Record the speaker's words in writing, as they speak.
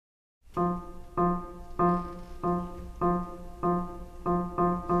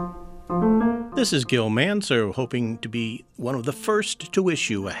This is Gil Manser, hoping to be one of the first to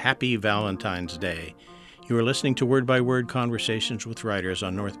wish you a happy Valentine's Day. You are listening to Word by Word Conversations with Writers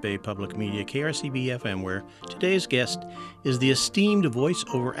on North Bay Public Media, KRCB-FM, where today's guest is the esteemed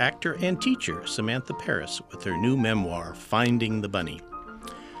voiceover actor and teacher, Samantha Paris, with her new memoir, Finding the Bunny.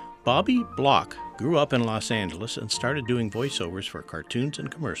 Bobby Block grew up in Los Angeles and started doing voiceovers for cartoons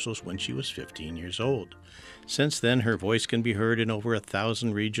and commercials when she was 15 years old. Since then, her voice can be heard in over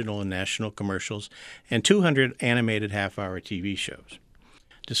 1,000 regional and national commercials and 200 animated half-hour TV shows.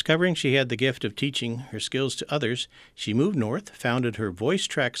 Discovering she had the gift of teaching her skills to others, she moved north, founded her Voice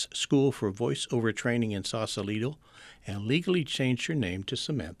Tracks School for Voiceover Training in Sausalito, and legally changed her name to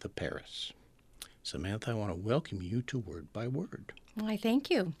Samantha Paris. Samantha, I want to welcome you to Word by Word. Why, thank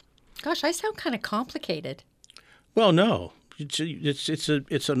you. Gosh, I sound kind of complicated. Well, no. It's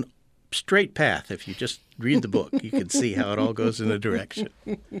a straight path. If you just read the book, you can see how it all goes in a direction.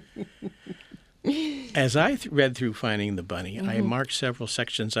 As I read through Finding the Bunny, I marked several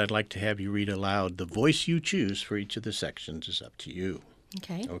sections I'd like to have you read aloud. The voice you choose for each of the sections is up to you.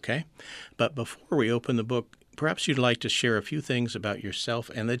 Okay. Okay? But before we open the book, perhaps you'd like to share a few things about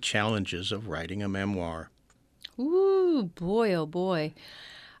yourself and the challenges of writing a memoir. Ooh, boy, oh boy.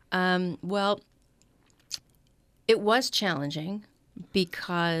 Well, it was challenging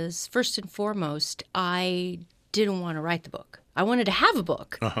because, first and foremost, I didn't want to write the book. I wanted to have a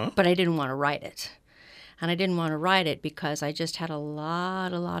book, but I didn't want to write it. And I didn't want to write it because I just had a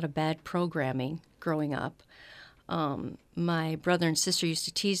lot of bad programming growing up. My brother and sister used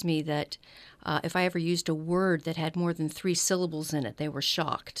to tease me that if I ever used a word that had more than 3 syllables in it, they were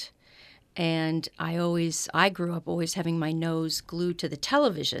shocked. And I grew up always having my nose glued to the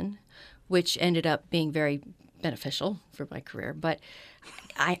television, which ended up being very beneficial for my career. But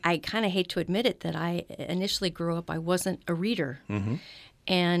I kind of hate to admit it that I initially grew up, I wasn't a reader.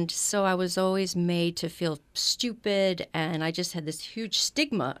 And so I was always made to feel stupid, and I just had this huge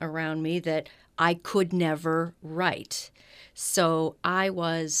stigma around me that I could never write. So I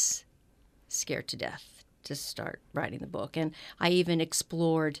was scared to death to start writing the book. And I even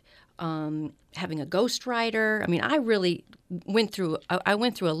explored having a ghostwriter. I mean, I really went through a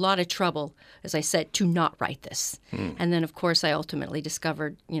lot of trouble, as I said, to not write this. And then, of course, I ultimately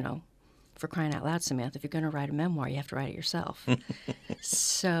discovered, for crying out loud, Samantha, if you're going to write a memoir, you have to write it yourself. And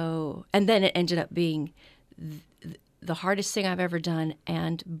then it ended up being the hardest thing I've ever done,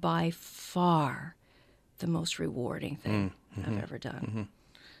 and by far the most rewarding thing I've ever done.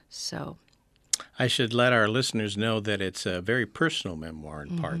 So I should let our listeners know that it's a very personal memoir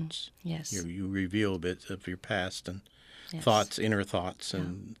in parts. Yes. You reveal a bit of your past and Yes. thoughts, inner thoughts,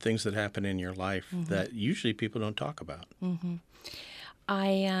 and things that happen in your life that usually people don't talk about. When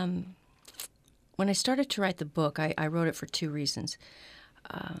I started to write the book, I wrote it for 2 reasons.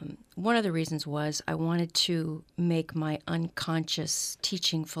 One of the reasons was I wanted to make my unconscious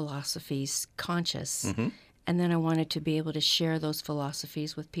teaching philosophies conscious, and then I wanted to be able to share those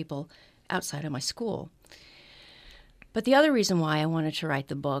philosophies with people outside of my school. But the other reason why I wanted to write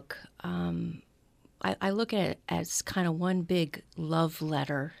the book, I look at it as kind of one big love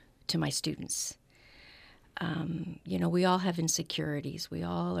letter to my students. We all have insecurities. We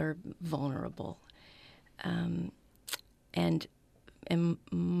all are vulnerable. And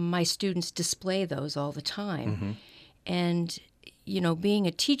my students display those all the time. And, being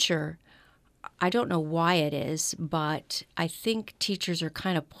a teacher, I don't know why it is, but I think teachers are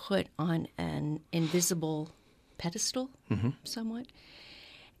kind of put on an invisible pedestal somewhat.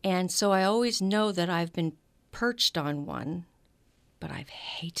 And so I always know that I've been perched on one, but I've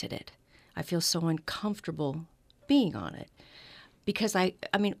hated it. I feel so uncomfortable being on it because I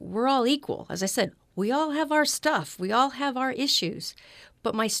mean, we're all equal. As I said, we all have our stuff. We all have our issues.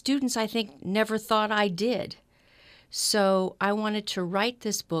 But my students, I think, never thought I did. So I wanted to write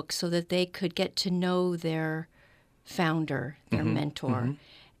this book so that they could get to know their founder, their mentor.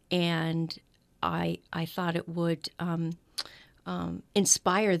 And I thought it would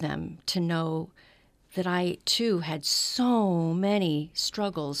inspire them to know that I, too, had so many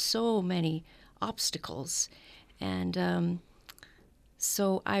struggles, so many obstacles. And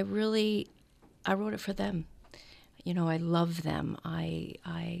so I wrote it for them. I love them.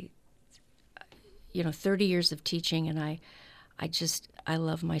 30 years of teaching, and I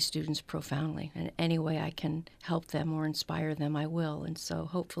love my students profoundly. And any way I can help them or inspire them, I will. And so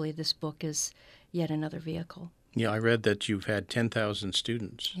hopefully this book is yet another vehicle. Yeah, I read that you've had 10,000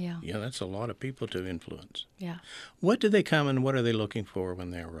 students. Yeah. Yeah, that's a lot of people to influence. Yeah. What do they come and what are they looking for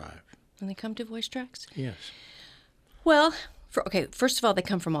when they arrive? When they come to Voice Tracks? Yes. Well, first of all, they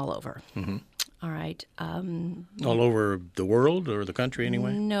come from all over. All right. All over the world or the country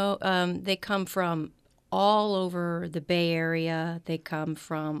anyway? No, they come from all over the Bay Area. They come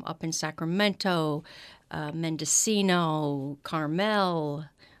from up in Sacramento, Mendocino, Carmel,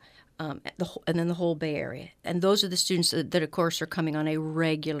 and then the whole Bay Area. And those are the students that, of course, are coming on a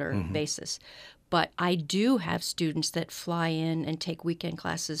regular basis. But I do have students that fly in and take weekend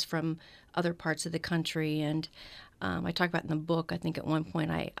classes from other parts of the country. And I talk about in the book, I think at one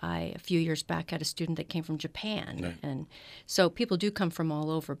point I a few years back, had a student that came from Japan. Right. And so people do come from all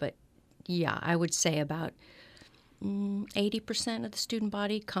over. But, yeah, I would say about 80% of the student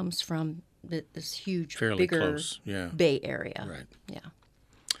body comes from this huge, Fairly bigger close, yeah. Bay Area. Right. Yeah.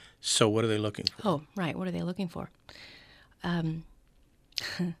 So what are they looking for? Oh, right. What are they looking for? I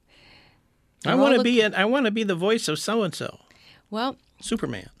want to be the voice of so and so. Well,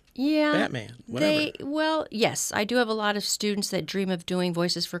 Superman, yeah. Batman, whatever. Well, yes, I do have a lot of students that dream of doing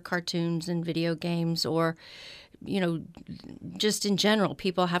voices for cartoons and video games, or, just in general,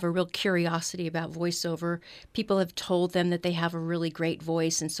 people have a real curiosity about voiceover. People have told them that they have a really great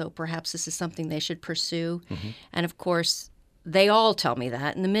voice, and so perhaps this is something they should pursue. And of course, they all tell me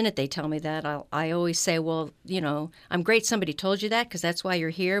that. And the minute they tell me that, I always say, well, I'm great somebody told you that because that's why you're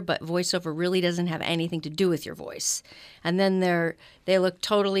here, but voiceover really doesn't have anything to do with your voice. And then they look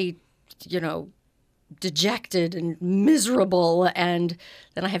totally, dejected and miserable, and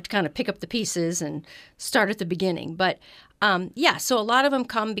then I have to kind of pick up the pieces and start at the beginning. But so a lot of them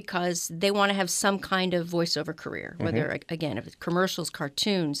come because they want to have some kind of voiceover career, whether, again, if it's commercials,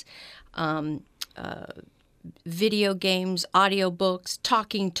 cartoons, video games, audiobooks,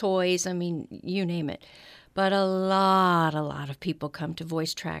 talking toys, I mean, you name it. But a lot of people come to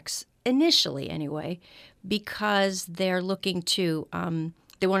Voice Tracks, initially anyway, because they're looking to,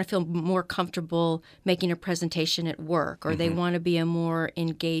 they want to feel more comfortable making a presentation at work, or they want to be a more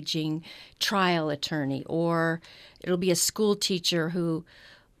engaging trial attorney, or it'll be a school teacher who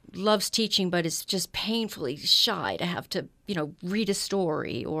loves teaching but is just painfully shy to have to, read a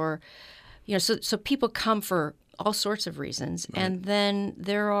story, or so people come for all sorts of reasons. Right. And then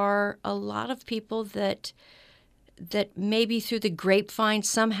there are a lot of people that maybe through the grapevine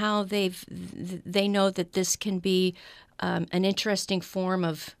somehow they know that this can be an interesting form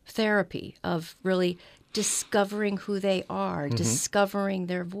of therapy, of really discovering who they are, discovering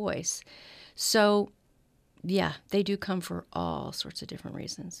their voice. So, yeah, they do come for all sorts of different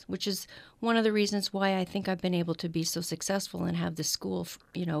reasons, which is one of the reasons why I think I've been able to be so successful and have the school,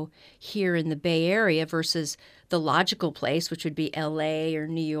 here in the Bay Area versus the logical place, which would be L.A. or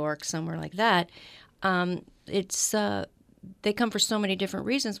New York, somewhere like that. They come for so many different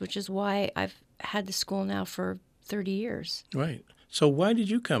reasons, which is why I've had the school now for 30 years. Right. So why did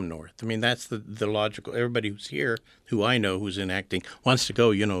you come north? I mean, that's the logical. Everybody who's here, who I know who's in acting, wants to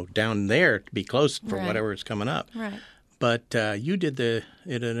go, down there to be close for Right. whatever is coming up. Right. But you did it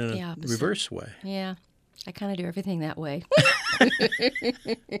in The a opposite. reverse way. Yeah, I kind of do everything that way.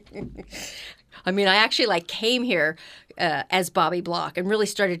 I mean, I actually came here as Bobby Block and really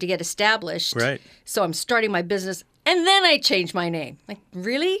started to get established. Right. So I'm starting my business, and then I changed my name. Like,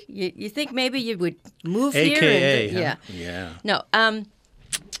 really? You think maybe you would move here? AKA. And, huh? Yeah. Yeah. No.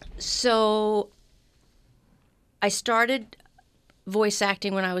 So I started voice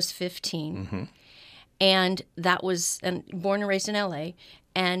acting when I was 15, and that was born and raised in L.A.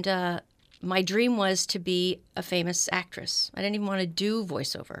 And my dream was to be a famous actress. I didn't even want to do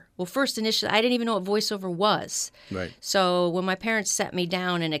voiceover. Well, initially, I didn't even know what voiceover was. Right. So when my parents sat me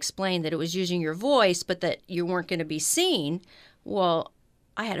down and explained that it was using your voice, but that you weren't going to be seen, well,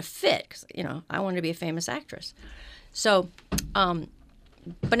 I had a fit because, I wanted to be a famous actress. So, but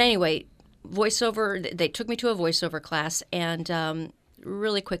anyway, voiceover, they took me to a voiceover class, and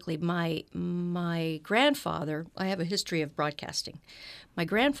really quickly, my grandfather, I have a history of broadcasting. My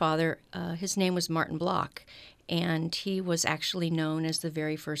grandfather, his name was Martin Block, and he was actually known as the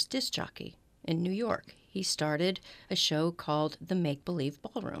very first disc jockey in New York. He started a show called The Make Believe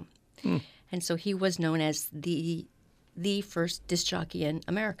Ballroom. And so he was known as the first disc jockey in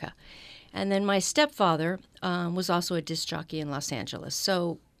America. And then my stepfather was also a disc jockey in Los Angeles.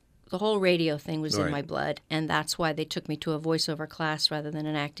 So the whole radio thing was in my blood, and that's why they took me to a voiceover class rather than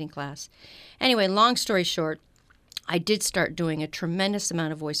an acting class. Anyway, long story short, I did start doing a tremendous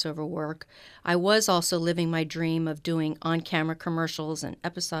amount of voiceover work. I was also living my dream of doing on-camera commercials and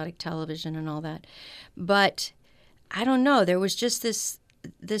episodic television and all that. But I don't know, there was just this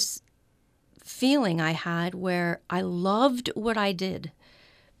feeling I had where I loved what I did,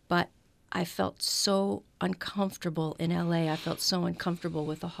 but I felt so uncomfortable in L.A. I felt so uncomfortable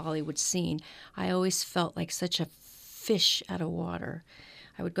with the Hollywood scene. I always felt like such a fish out of water.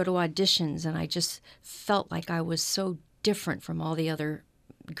 I would go to auditions, and I just felt like I was so different from all the other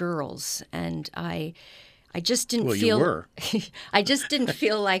girls, and I just didn't Well, feel. you were. I just didn't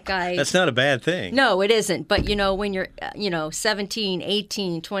feel like I. That's not a bad thing. No, it isn't. But when you're 17,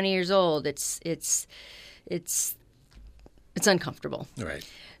 18, 20 years old, it's uncomfortable. Right.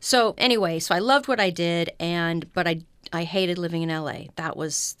 So anyway, I loved what I did, but I hated living in LA. That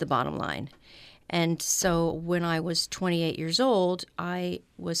was the bottom line. And so when I was 28 years old, I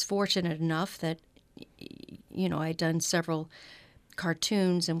was fortunate enough that I'd done several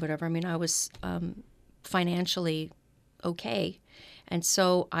cartoons and whatever. I mean, I was financially okay. And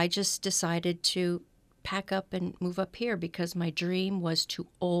so I just decided to pack up and move up here because my dream was to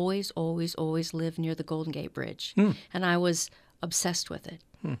always, always, always live near the Golden Gate Bridge. And I was obsessed with it.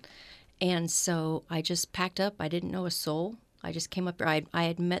 And so I just packed up. I didn't know a soul. I just came up here. I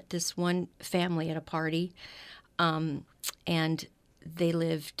had met this one family at a party, and they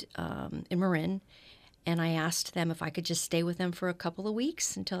lived in Marin. And I asked them if I could just stay with them for a couple of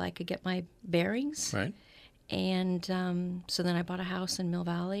weeks until I could get my bearings. Right. And so then I bought a house in Mill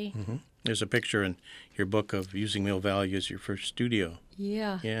Valley. Mm-hmm. There's a picture in your book of using Mill Valley as your first studio.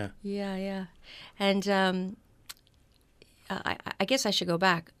 Yeah. Yeah. Yeah. And I guess I should go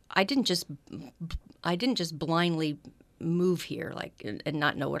back. I didn't just blindly move here and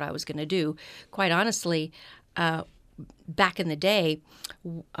not know what I was going to do. Quite honestly, back in the day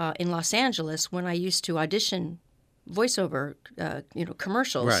in Los Angeles, when I used to audition voiceover,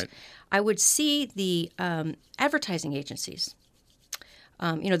 commercials, right. I would see the advertising agencies,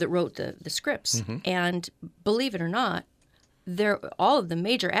 that wrote the scripts. Mm-hmm. And believe it or not, all of the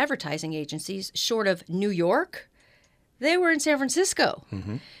major advertising agencies, short of New York, they were in San Francisco.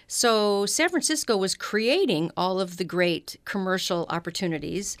 Mm-hmm. So San Francisco was creating all of the great commercial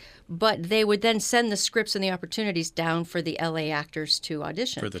opportunities, but they would then send the scripts and the opportunities down for the LA actors to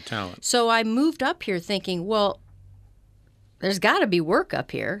audition. For the talent. So I moved up here thinking, well, there's got to be work up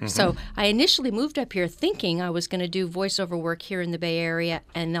here. Mm-hmm. So I initially moved up here thinking I was going to do voiceover work here in the Bay Area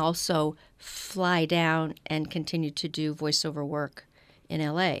and also fly down and continue to do voiceover work in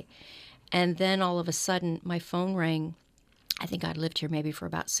LA. And then all of a sudden, my phone rang. I think I'd lived here maybe for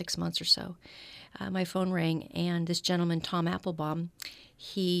about 6 months or so. My phone rang, and this gentleman, Tom Applebaum,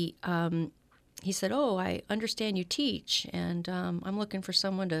 he said, "Oh, I understand you teach, and I'm looking for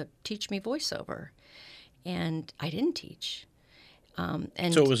someone to teach me voiceover." And I didn't teach. And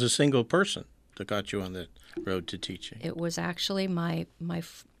so it was a single person that got you on the road to teaching. It was actually my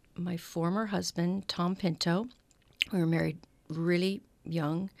former husband, Tom Pinto. We were married really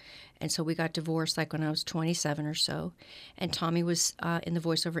young, and so we got divorced when I was 27 or so. And Tommy was in the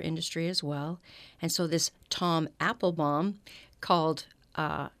voiceover industry as well. And so this Tom Applebaum called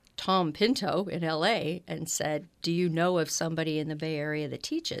Tom Pinto in L.A. and said, "Do you know of somebody in the Bay Area that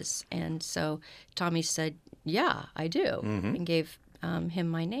teaches?" And so Tommy said, "Yeah, I do," mm-hmm. and gave him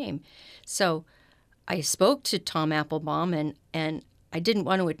my name. So I spoke to Tom Applebaum, and I didn't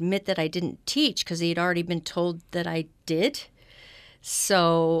want to admit that I didn't teach because he had already been told that I did.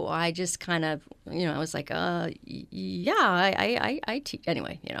 So I just kind of, I was like, yeah, I teach.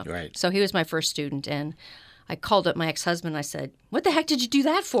 Anyway, Right. So he was my first student, and I called up my ex-husband. I said, "What the heck did you do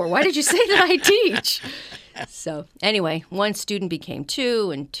that for? Why did you say that I teach?" So anyway, one student became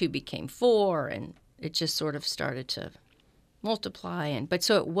two, and two became four, and it just sort of started to multiply. But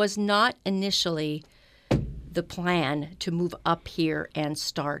so it was not initially the plan to move up here and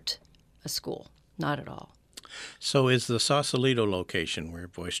start a school. Not at all. So is the Sausalito location where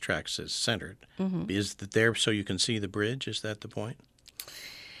Voice Tracks is centered, mm-hmm. is that there so you can see the bridge? Is that the point?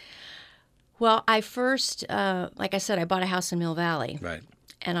 Well, I first, like I said, I bought a house in Mill Valley. Right.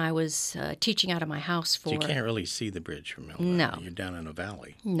 And I was teaching out of my house for... So you can't really see the bridge from Mill Valley. No. You're down in a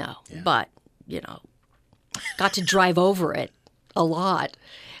valley. No, yeah. But, got to drive over it a lot.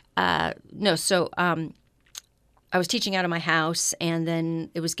 I was teaching out of my house, and then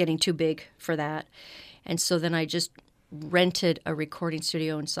it was getting too big for that. And so then I just rented a recording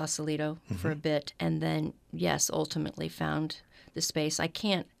studio in Sausalito mm-hmm. for a bit, and then, yes, ultimately found the space. I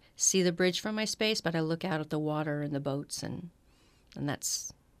can't see the bridge from my space, but I look out at the water and the boats, and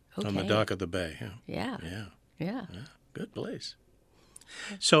that's okay. On the dock of the bay, yeah. Yeah. Good place.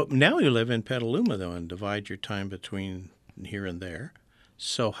 So now you live in Petaluma, though, and divide your time between here and there.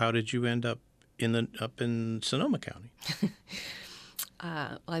 So how did you end up up in Sonoma County?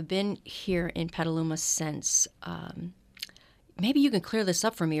 I've been here in Petaluma since, maybe you can clear this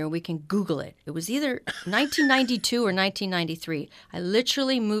up for me or we can Google it. It was either 1992 or 1993. I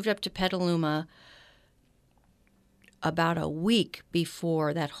literally moved up to Petaluma about a week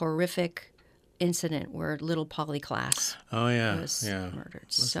before that horrific incident where little Polly Klaas Oh, yeah. was Yeah. murdered.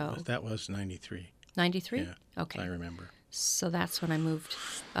 So That was 93. 93? Yeah. Okay. I remember. So that's when I moved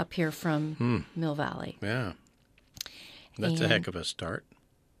up here from Mill Valley. Yeah. That's a heck of a start.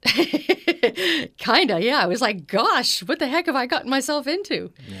 Kinda, yeah. I was like, gosh, what the heck have I gotten myself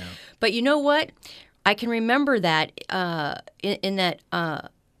into? Yeah. But you know what? I can remember that in that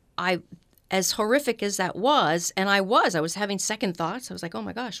I, as horrific as that was, and I was having second thoughts. I was like, oh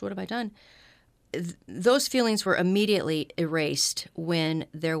my gosh, what have I done? Those feelings were immediately erased when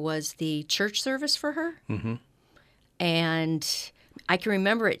there was the church service for her. Mm-hmm. And I can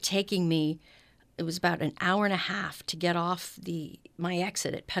remember it taking me, it was about an hour and a half to get off my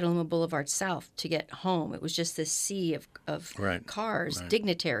exit at Petaluma Boulevard South to get home. It was just this sea of Right. cars, Right.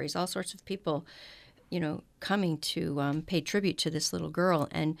 dignitaries, all sorts of people, coming to pay tribute to this little girl.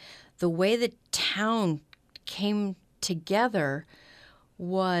 And the way the town came together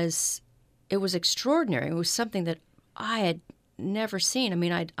was extraordinary. It was something that I had never seen. I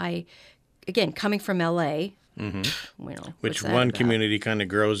mean, I again, coming from L.A., Which what's that one about? community kind of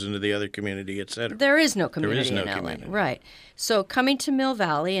grows into the other community, et cetera. There is no community no in LA, community. right? So coming to Mill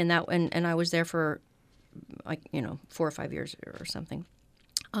Valley, and I was there for 4 or 5 years or something.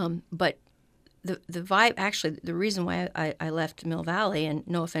 But the vibe, actually, the reason why I left Mill Valley, and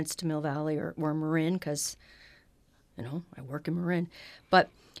no offense to Mill Valley or Marin, because I work in Marin, but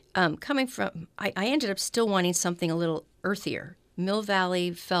coming from, I ended up still wanting something a little earthier. Mill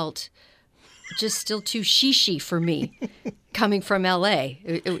Valley felt just still too she for me, coming from LA.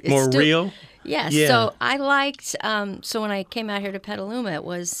 It's More still, real? Yes. Yeah. So I liked, so when I came out here to Petaluma, it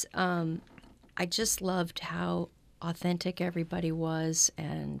was, I just loved how authentic everybody was.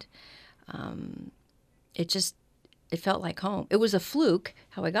 And it felt like home. It was a fluke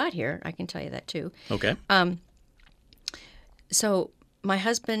how I got here. I can tell you that too. Okay. So my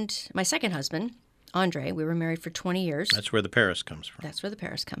second husband, Andre, we were married for 20 years. That's where the Paris comes from. That's where the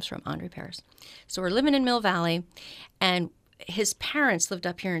Paris comes from, Andre Paris. So we're living in Mill Valley, and his parents lived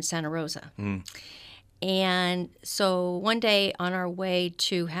up here in Santa Rosa. And so one day on our way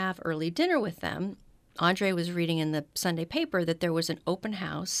to have early dinner with them, Andre was reading in the Sunday paper that there was an open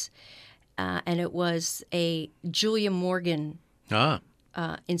house, and it was a Julia Morgan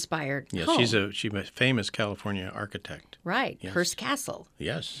inspired Yes, home. she's a famous California architect. Right, Yes. Hearst Castle.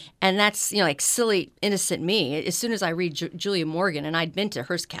 Yes. And that's, like silly, innocent me. As soon as I read Julia Morgan, and I'd been to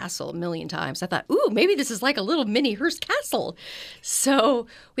Hearst Castle a million times, I thought, ooh, maybe this is like a little mini Hearst Castle. So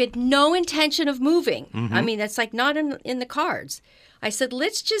we had no intention of moving. I mean, that's like not in the cards. I said,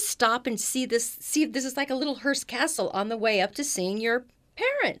 let's just stop and see if this is like a little Hearst Castle on the way up to seeing your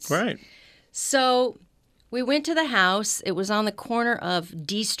parents. Right. So we went to the house. It was on the corner of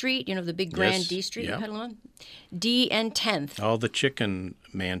D Street, the big grand Yes, D Street yeah. in Petaluma. D and 10th. All the chicken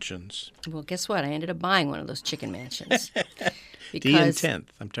mansions. Well, guess what? I ended up buying one of those chicken mansions. D and 10th.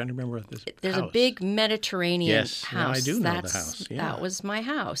 I'm trying to remember what this there's house. a big Mediterranean Yes, now house. I do know the house, yeah. That was my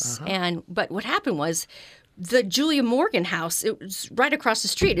house. But what happened was the Julia Morgan house, it was right across the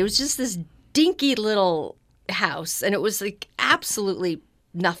street. It was just this dinky little house, and it was like absolutely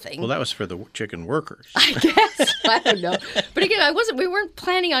nothing. Well, that was for the chicken workers. I guess. I don't know. But again, we weren't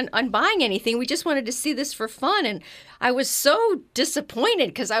planning on buying anything. We just wanted to see this for fun. And I was so disappointed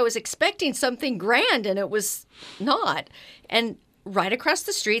because I was expecting something grand and it was not. And right across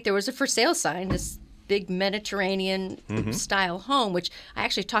the street, there was a for sale sign, this big Mediterranean style home, which I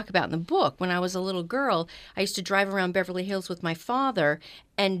actually talk about in the book. When I was a little girl, I used to drive around Beverly Hills with my father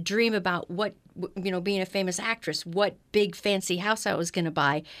and dream about what, being a famous actress, what big fancy house I was going to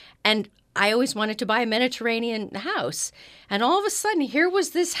buy. And I always wanted to buy a Mediterranean house. And all of a sudden, here was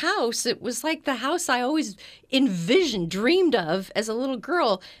this house. It was like the house I always envisioned, dreamed of as a little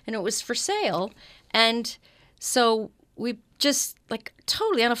girl, and it was for sale. And so we just, like,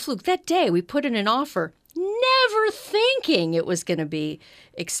 totally on a fluke. That day, we put in an offer, never thinking it was going to be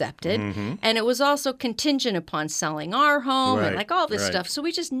accepted. And it was also contingent upon selling our home and, Right, like, all this right. stuff. So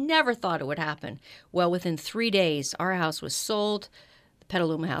we just never thought it would happen. Well, within 3 days, our house was sold. The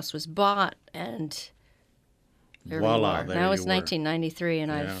Petaluma house was bought, and there we Voila, were. there That you was were. 1993,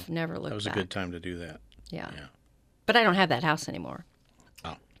 and Yeah. I've never looked back. That was a good time to do that. Yeah. Yeah. But I don't have that house anymore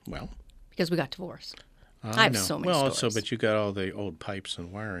Oh, well. because we got divorced. I have know. so many well, stories. but you got all the old pipes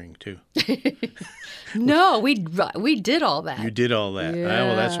and wiring, too. No, we did all that. You did all that.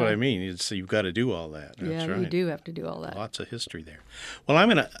 Well, that's what Yeah. I mean. You've got to do all that. That's yeah, right. we do have to do all that. Lots of history there. Well, I'm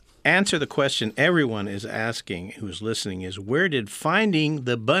going to answer the question everyone is asking who's listening is, where did finding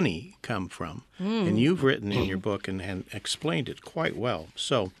the bunny come from? And you've written in your book and explained it quite well.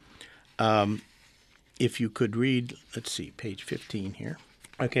 So if you could read, let's see, page 15 here.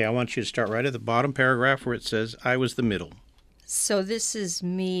 Okay, I want you to start right at the bottom paragraph where it says, I was the middle. So this is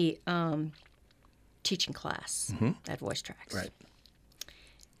me teaching class at Voice Tracks. Right.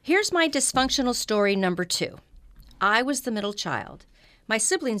 Here's my dysfunctional story number 2. I was the middle child. My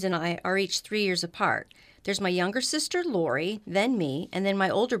siblings and I are each 3 years apart. There's my younger sister, Lori, then me, and then my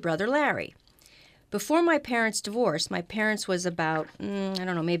older brother, Larry. Before my parents divorced, my parents was about,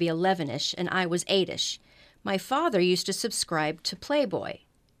 maybe 11-ish, and I was 8-ish. My father used to subscribe to Playboy.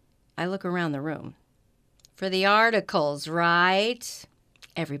 I look around the room. For the articles, right?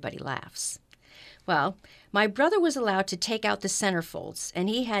 Everybody laughs. Well, my brother was allowed to take out the centerfolds, and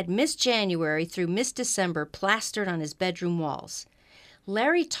he had Miss January through Miss December plastered on his bedroom walls.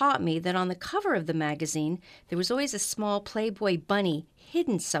 Larry taught me that on the cover of the magazine, there was always a small Playboy bunny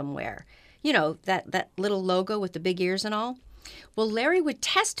hidden somewhere. You know, that little logo with the big ears and all? Well, Larry would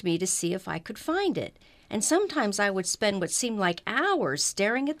test me to see if I could find it. And sometimes I would spend what seemed like hours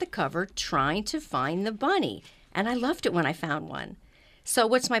staring at the cover trying to find the bunny. And I loved it when I found one. So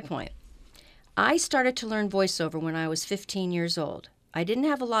what's my point? I started to learn voiceover when I was 15 years old. I didn't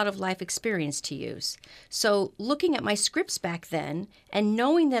have a lot of life experience to use. So looking at my scripts back then and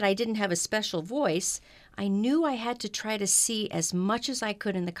knowing that I didn't have a special voice, I knew I had to try to see as much as I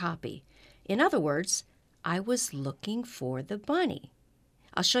could in the copy. In other words, I was looking for the bunny.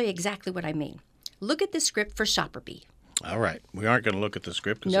 I'll show you exactly what I mean. Look at the script for Shopper Bee. All right. We aren't going to look at the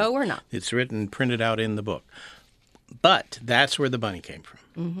script. No, we're not. It's written, printed out in the book. But that's where the bunny came from.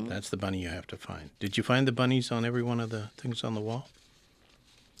 Mm-hmm. That's the bunny you have to find. Did you find the bunnies on every one of the things on the wall?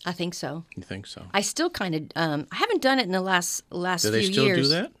 I think so. You think so? I still kind of, I haven't done it in the last few years. Do they still do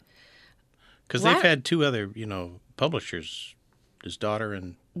that? Because they've had 2 other, publishers, his daughter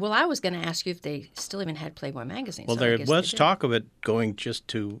and... Well, I was going to ask you if they still even had Playboy magazine. Well, so there was talk of it going just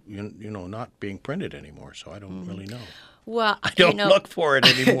to, not being printed anymore, so I don't really know. Well, I don't look for it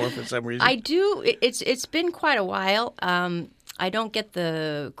anymore for some reason. I do. It's been quite a while. I don't get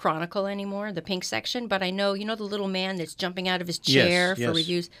the Chronicle anymore, the pink section, but I know, the little man that's jumping out of his chair for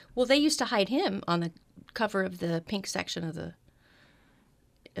reviews. Well, they used to hide him on the cover of the pink section of the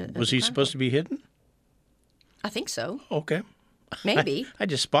Was he supposed to be hidden? I think so. Okay. Maybe. I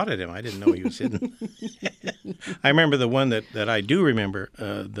just spotted him. I didn't know he was hidden. I remember the one that I do remember,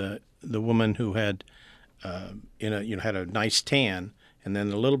 the woman who had had a nice tan, and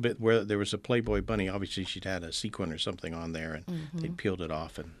then a little bit where there was a Playboy bunny. Obviously, she'd had a sequin or something on there, and they'd peeled it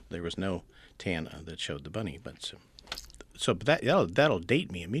off, and there was no tan that showed the bunny. But so that'll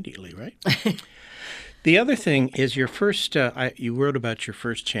date me immediately, right? The other thing is your first. You wrote about your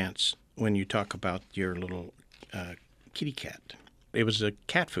first chance when you talk about your little kitty cat. It was a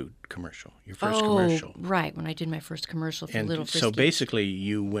cat food commercial, your first commercial. Right, when I did my first commercial for Little Frisky. So basically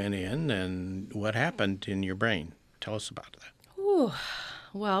you went in, and what happened in your brain? Tell us about that. Ooh,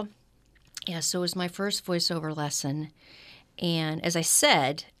 well, yeah, so it was my first voiceover lesson. And as I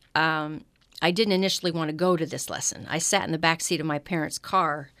said, I didn't initially want to go to this lesson. I sat in the back seat of my parents'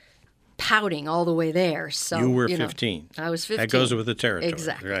 car pouting all the way there. So you were 15. I was 15. That goes with the territory.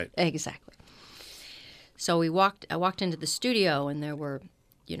 Exactly. Right. Exactly. So I walked into the studio, and there were,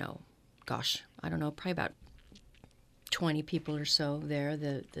 I don't know, probably about 20 people or so there.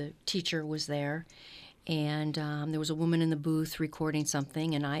 The teacher was there, and there was a woman in the booth recording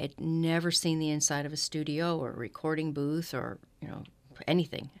something, and I had never seen the inside of a studio or a recording booth or,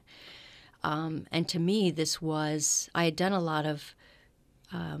 anything. And to me, I had done a lot of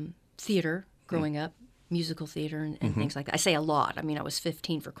theater growing up, musical theater and things like that. I say a lot. I mean, I was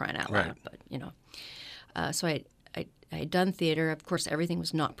 15 for crying out loud, but, so I had done theater. Of course, everything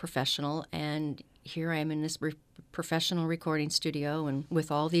was not professional, and here I am in this professional recording studio and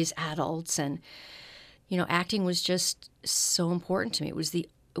with all these adults, and acting was just so important to me.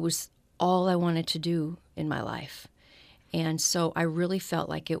 It was all I wanted to do in my life, and so I really felt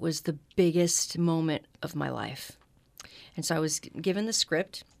like it was the biggest moment of my life. And so I was given the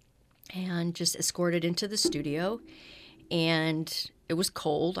script and just escorted into the studio, and it was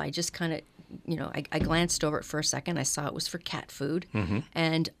cold. I just kind of I glanced over it for a second. I saw it was for cat food,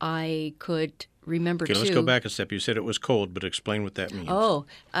 and I could remember, let's go back a step. You said it was cold, but explain what that means. So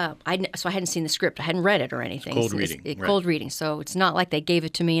I hadn't seen the script. I hadn't read it or anything. Cold reading. Right. Cold reading. So it's not like they gave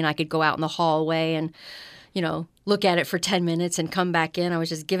it to me and I could go out in the hallway and, look at it for 10 minutes and come back in. I was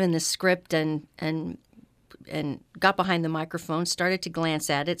just given the script and got behind the microphone, started to glance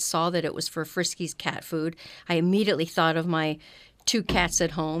at it, saw that it was for Frisky's cat food. I immediately thought of my 2 cats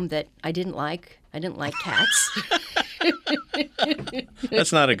at home that I didn't like. I didn't like cats.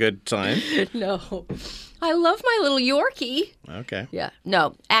 That's not a good sign. No. I love my little Yorkie. Okay. Yeah.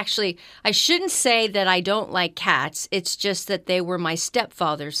 No, actually, I shouldn't say that I don't like cats. It's just that they were my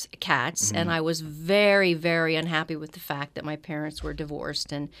stepfather's cats, and I was very, very unhappy with the fact that my parents were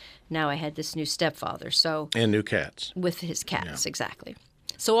divorced, and now I had this new stepfather. So And new cats. with his cats, exactly.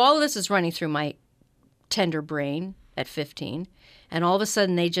 So all of this is running through my tender brain at 15, and all of a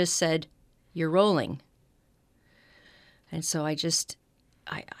sudden they just said, "You're rolling." And so I just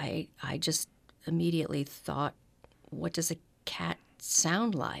immediately thought, what does a cat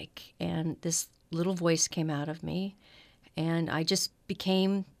sound like? And this little voice came out of me, and I just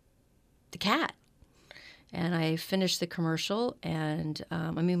became the cat. And I finished the commercial, and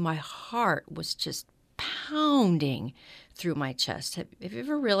my heart was just pounding through my chest. Have you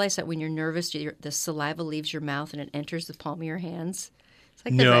ever realized that when you're nervous, the saliva leaves your mouth and it enters the palm of your hands? It's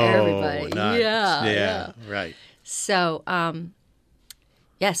like that for everybody. Not, Yeah. right. So,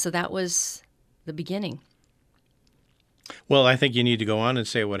 so that was the beginning. Well, I think you need to go on and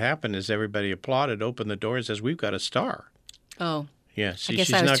say what happened is everybody applauded, opened the door, and says, "We've got a star." Oh. Yeah, see, guess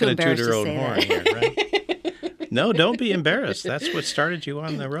she's I was not too going to toot embarrassed her to own say horn that. here, right? No, don't be embarrassed. That's what started you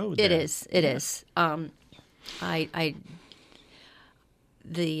on the road. It there. is. It is.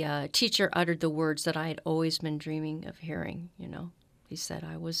 The teacher uttered the words that I had always been dreaming of hearing. You know, he said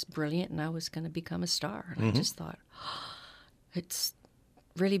I was brilliant and I was going to become a star. And I just thought, it's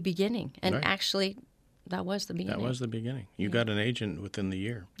really beginning. And Right. actually, that was the beginning. That was the beginning. You got an agent within the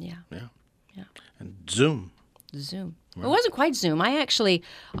year. Yeah. Yeah. And Zoom. Zoom. It wasn't quite Zoom. I actually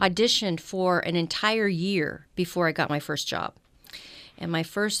auditioned for an entire year before I got my first job. And my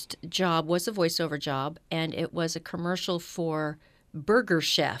first job was a voiceover job, and it was a commercial for Burger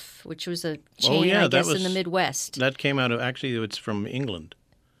Chef, which was a chain, yeah, I that guess, in was- the Midwest. That came out of, actually, it's from England.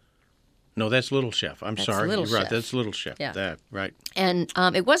 No, that's Little Chef. I'm That's sorry. Little You're right. Chef. That's Little Chef. Yeah. That, right. And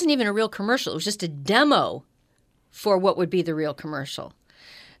it wasn't even a real commercial. It was just a demo for what would be the real commercial.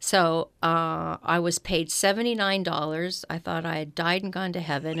 So I was paid $79. I thought I had died and gone to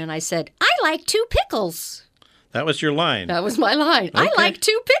heaven. And I said, "I like 2 pickles." That was your line. That was my line. I Okay. like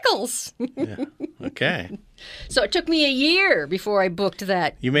 2 pickles. Okay. So it took me a year before I booked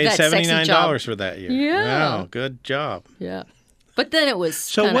that. You made that sexy $79 job. for that year. Yeah. Wow, good job. Yeah. But then it was.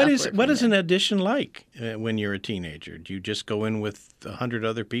 So kinda what is upward what from is there. an audition like when you're a teenager? Do you just go in with 100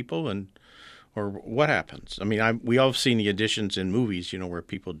 other people or what happens? I mean, we all have seen the auditions in movies, where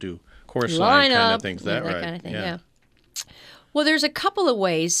people do chorus line Line kind up, of things. yeah, That that right? kind of thing. Yeah. Well, there's a couple of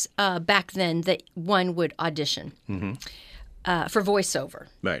ways back then that one would audition for voiceover.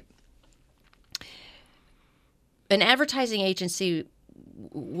 Right. An advertising agency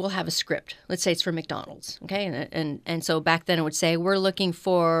will have a script. Let's say it's for McDonald's, okay? And so back then it would say, we're looking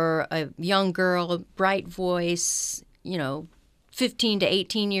for a young girl, bright voice, 15 to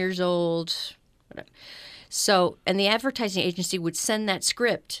 18 years old. Whatever. So, and the advertising agency would send that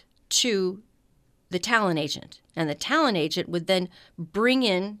script to the talent agent. And the talent agent would then bring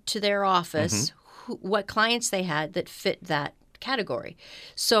in to their office what clients they had that fit that category.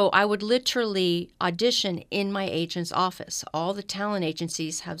 So I would literally audition in my agent's office. All the talent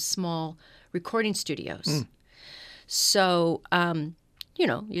agencies have small recording studios. So,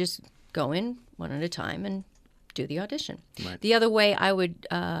 you just go in one at a time and do the audition. Right. The other way I would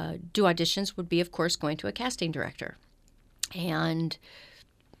do auditions would be, of course, going to a casting director. And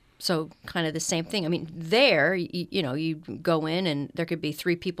so kind of the same thing. I mean, there, you go in and there could be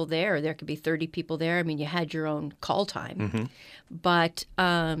 3 people there or there could be 30 people there. I mean, you had your own call time. But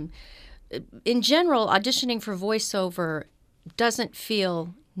in general, auditioning for voiceover doesn't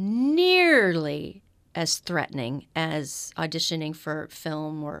feel nearly as threatening as auditioning for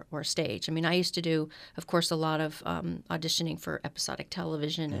film or stage. I mean, I used to do, of course, a lot of auditioning for episodic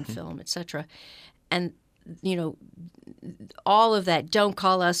television and film, etc. And all of that, don't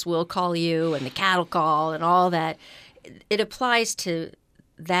call us, we'll call you, and the cattle call and all that, it applies to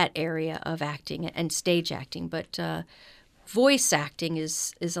that area of acting and stage acting. But voice acting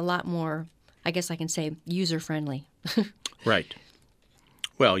is a lot more, I guess I can say, user-friendly. Right.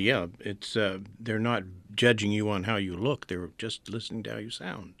 Well, yeah, it's they're not judging you on how you look. They're just listening to how you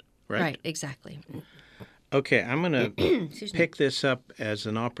sound, right? Right, exactly. Okay, I'm going to pick this up as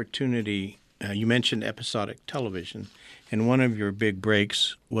an opportunity. You mentioned episodic television, and one of your big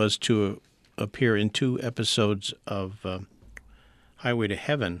breaks was to appear in 2 episodes of Highway to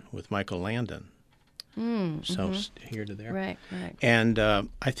Heaven with Michael Landon. So here to there. Right. And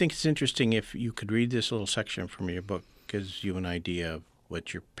I think it's interesting if you could read this little section from your book, gives you an idea of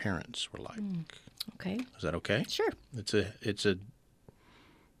what your parents were like. Okay. Is that okay? Sure. It's a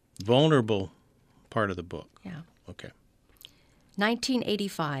vulnerable part of the book. Yeah. Okay.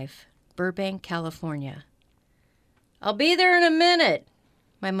 1985, Burbank, California. "I'll be there in a minute,"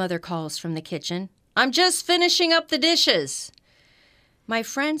 my mother calls from the kitchen. "I'm just finishing up the dishes." My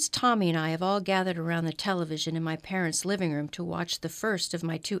friends Tommy and I have all gathered around the television in my parents' living room to watch the first of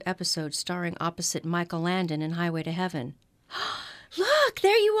my 2 episodes starring opposite Michael Landon in Highway to Heaven. "Look,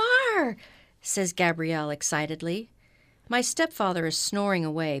 there you are," says Gabrielle excitedly. My stepfather is snoring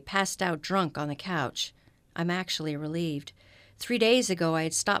away, passed out drunk on the couch. I'm actually relieved. 3 days ago, I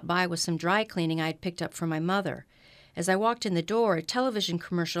had stopped by with some dry cleaning I had picked up for my mother. As I walked in the door, a television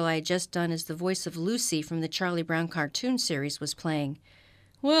commercial I had just done as the voice of Lucy from the Charlie Brown cartoon series was playing.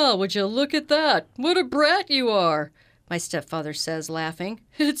 "Well, would you look at that? What a brat you are," my stepfather says, laughing.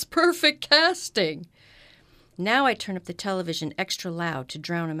 "It's perfect casting." Now I turn up the television extra loud to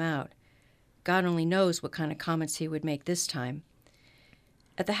drown him out. God only knows what kind of comments he would make this time.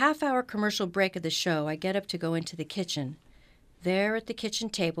 At the half-hour commercial break of the show, I get up to go into the kitchen. There at the kitchen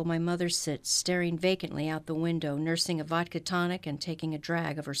table, my mother sits, staring vacantly out the window, nursing a vodka tonic and taking a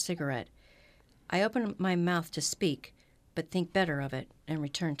drag of her cigarette. I open my mouth to speak, but think better of it and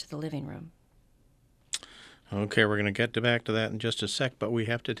return to the living room. Okay, we're going to get back to that in just a sec, but we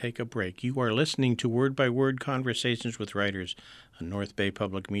have to take a break. You are listening to Word by Word Conversations with Writers on North Bay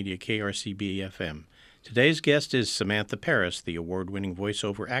Public Media, KRCB-FM. Today's guest is Samantha Paris, the award-winning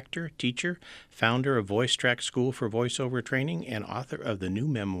voiceover actor, teacher, founder of Voice Track School for Voiceover Training, and author of the new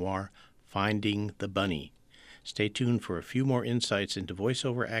memoir, Finding the Bunny. Stay tuned for a few more insights into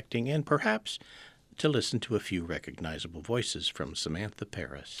voiceover acting and perhaps to listen to a few recognizable voices from Samantha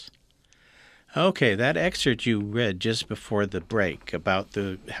Paris. Okay, that excerpt you read just before the break about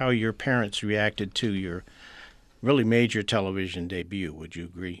how your parents reacted to your really major television debut, would you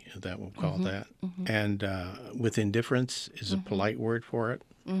agree that we'll call that? Mm-hmm. And with indifference is a polite word for it,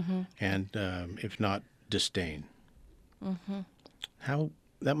 and if not, disdain. How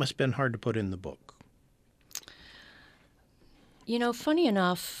that must have been hard to put in the book. You know, funny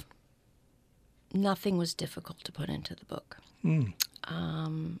enough, nothing was difficult to put into the book.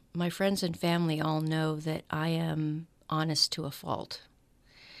 My friends and family all know that I am honest to a fault.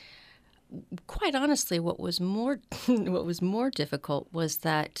 Quite honestly, what was more difficult was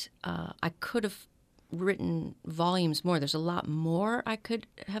that I could have written volumes more. There's a lot more I could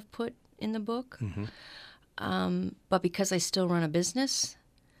have put in the book, but because I still run a business,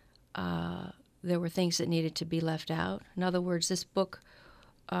 there were things that needed to be left out. In other words, this book,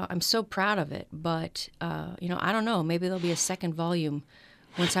 I'm so proud of it, but I don't know. Maybe there'll be a second volume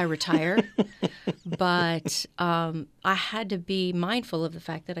once I retire. But I had to be mindful of the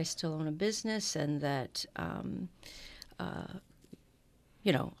fact that I still own a business and that,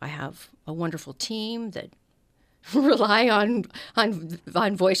 I have a wonderful team that rely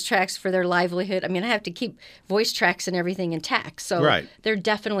on voice tracks for their livelihood. I mean, I have to keep voice tracks and everything intact. So There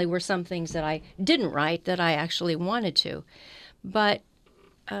definitely were some things that I didn't write that I actually wanted to. But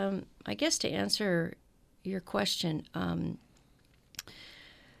I guess to answer your question,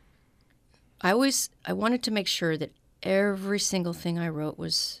 I wanted to make sure that every single thing I wrote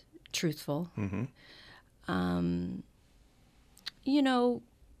was truthful.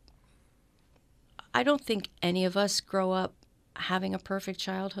 I don't think any of us grow up having a perfect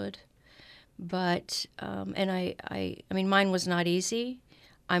childhood, but I mean, mine was not easy.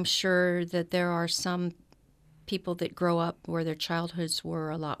 I'm sure that there are some people that grow up where their childhoods were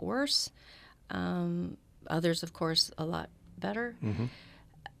a lot worse. Others, of course, a lot better.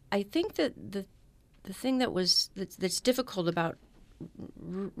 I think that the thing that's difficult about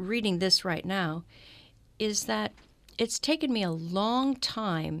reading this right now is that it's taken me a long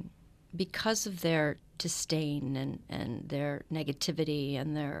time, because of their disdain and their negativity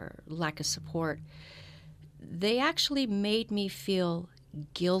and their lack of support. They actually made me feel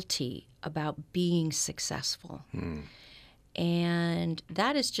guilty about being successful. And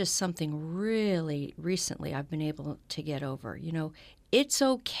that is just something really recently I've been able to get over. It's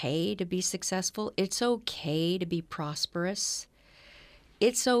okay to be successful. It's okay to be prosperous.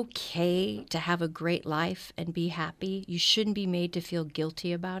 It's okay to have a great life and be happy. You shouldn't be made to feel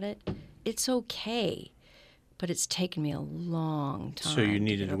guilty about it. It's okay. But it's taken me a long time. So you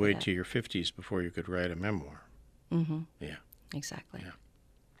needed to wait till your 50s before you could write a memoir. Yeah. Exactly. Yeah.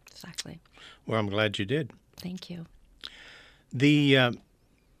 Exactly. Well, I'm glad you did. Thank you.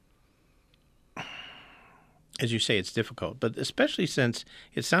 As you say, it's difficult, but especially since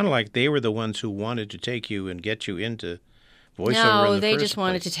it sounded like they were the ones who wanted to take you and get you into voiceover. No, they just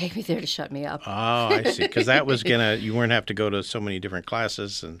wanted to take me there to shut me up. Oh, I see. Because that was you weren't have to go to so many different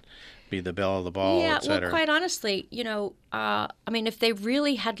classes and be the belle of the ball, et cetera. Well, quite honestly, if they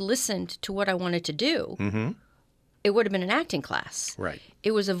really had listened to what I wanted to do, it would have been an acting class. Right.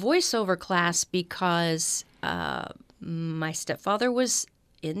 It was a voiceover class because my stepfather was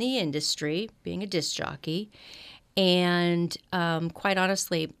in the industry, being a disc jockey, and quite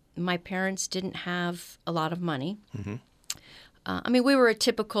honestly, my parents didn't have a lot of money. Mm-hmm. I mean, we were a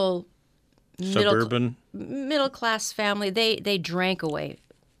typical Suburban. middle class family. They drank away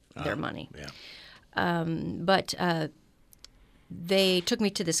their money. Yeah. But they took me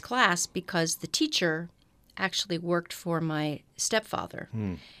to this class because the teacher actually worked for my stepfather.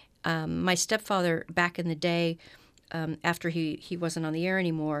 My stepfather, back in the day, after he wasn't on the air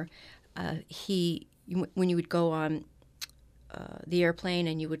anymore, when you would go on the airplane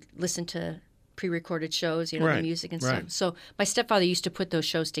and you would listen to pre-recorded shows, the Right, music and right. stuff. So my stepfather used to put those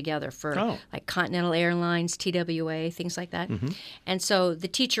shows together for like Continental Airlines, TWA, things like that. Mm-hmm. And so the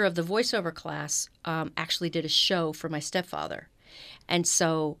teacher of the voiceover class actually did a show for my stepfather. And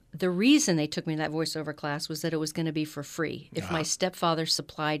so the reason they took me to that voiceover class was that it was going to be for free. If my stepfather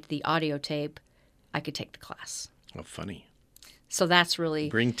supplied the audio tape, I could take the class. Oh, funny. So that's really...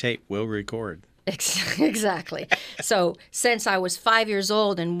 Bring tape, we'll record. Exactly. So since I was 5 years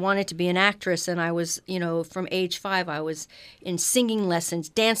old and wanted to be an actress, and I was, from age 5, I was in singing lessons,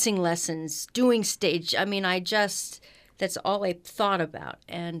 dancing lessons, doing stage. I mean, that's all I thought about.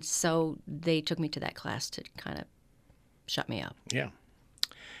 And so they took me to that class to kind of shut me up. Yeah.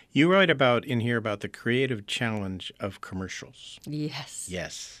 You write in here about the creative challenge of commercials. Yes.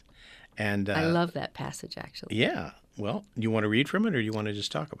 Yes. And I love that passage, actually. Yeah. Well, do you want to read from it or do you want to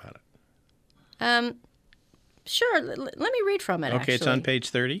just talk about it? Sure. Let me read from it, Okay, actually. it's on page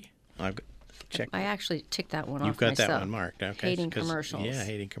 30. Check. I actually ticked that one off You've got myself. that one marked. Okay. Hating commercials. Yeah,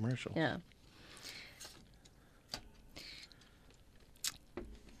 hating commercials. Yeah.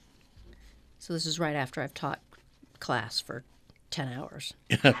 So this is right after I've taught class for 10 hours,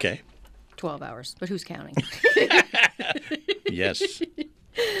 Okay. 12 hours, but who's counting? Yes.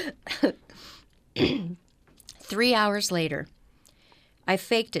 3 hours later, I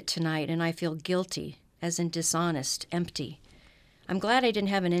faked it tonight and I feel guilty, as in dishonest, empty. I'm glad I didn't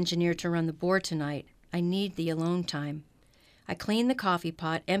have an engineer to run the board tonight. I need the alone time. I clean the coffee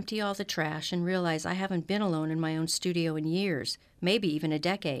pot, empty all the trash, and realize I haven't been alone in my own studio in years, maybe even a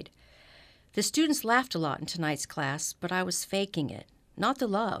decade. The students laughed a lot in tonight's class, but I was faking it. Not the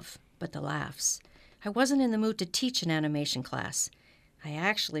love, but the laughs. I wasn't in the mood to teach an animation class. I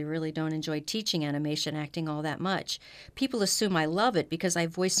actually really don't enjoy teaching animation acting all that much. People assume I love it because I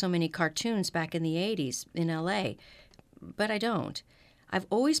voiced so many cartoons back in the 80s in LA, but I don't. I've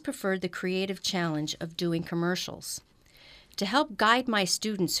always preferred the creative challenge of doing commercials. To help guide my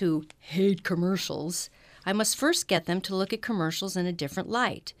students who hate commercials, I must first get them to look at commercials in a different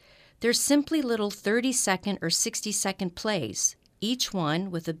light. They're simply little 30-second or 60-second plays, each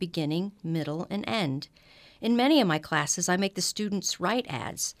one with a beginning, middle, and end. In many of my classes, I make the students write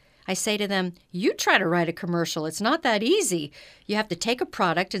ads. I say to them, you try to write a commercial. It's not that easy. You have to take a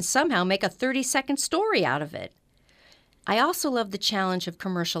product and somehow make a 30-second story out of it. I also love the challenge of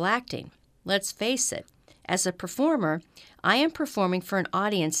commercial acting. Let's face it, as a performer, I am performing for an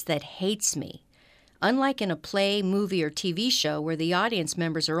audience that hates me. Unlike in a play, movie, or TV show where the audience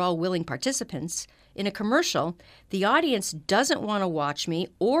members are all willing participants, in a commercial, the audience doesn't want to watch me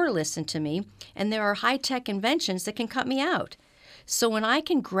or listen to me, and there are high-tech inventions that can cut me out. So when I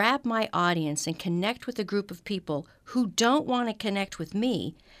can grab my audience and connect with a group of people who don't want to connect with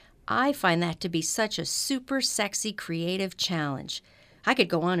me, I find that to be such a super sexy creative challenge. I could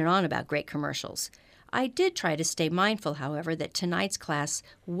go on and on about great commercials. I did try to stay mindful, however, that tonight's class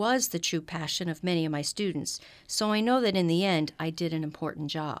was the true passion of many of my students, so I know that in the end I did an important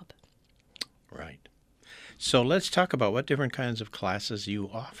job. Right. So let's talk about what different kinds of classes you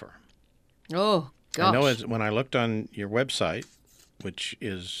offer. Oh, gosh. I know when I looked on your website, which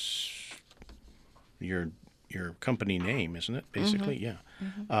is your company name, isn't it? Basically, yeah.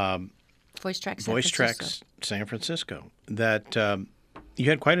 Mm-hmm. Voice Tracks San Voice Francisco. Tracks San Francisco. That you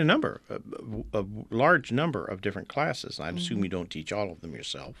had quite a large number of different classes. I assume you don't teach all of them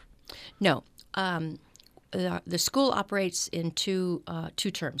yourself. No. The school operates in two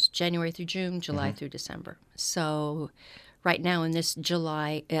terms, January through June, July through December. So right now in this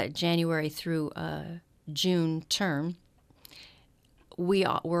January through June term,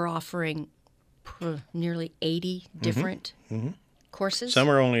 we're offering nearly 80 different courses. Some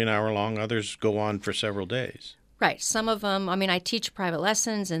are only an hour long. Others go on for several days. Right. Some of them, I teach private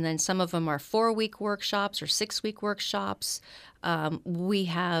lessons, and then some of them are 4-week workshops or 6-week workshops. We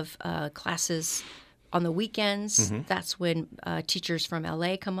have classes on the weekends. That's when teachers from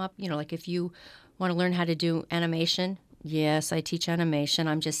LA come up. Like if you want to learn how to do animation, Yes, I teach animation.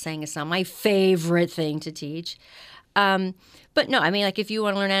 I'm just saying it's not my favorite thing to teach. But no, I mean, like if you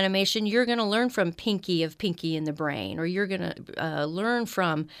want to learn animation, you're going to learn from Pinky of Pinky and the Brain, or you're going to learn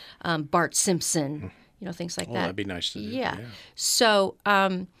from Bart Simpson, things like Oh, that. that'd be nice to do. Yeah. So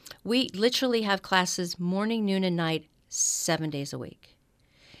we literally have classes morning, noon, and night, 7 days a week.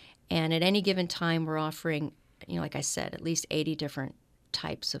 And at any given time, we're offering, like I said, at least 80 different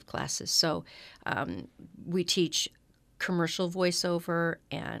types of classes. So we teach commercial voiceover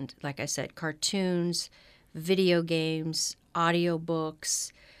and, like I said, cartoons, video games,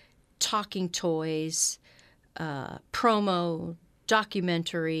 audiobooks, talking toys, promo,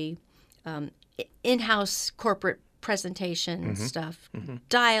 documentary, in-house corporate presentation stuff,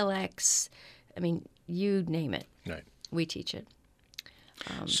 dialects. I mean, you name it. Right. We teach it.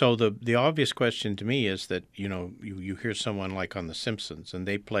 So the obvious question to me is that, you hear someone like on The Simpsons, and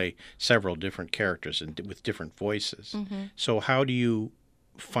they play several different characters and with different voices. So how do you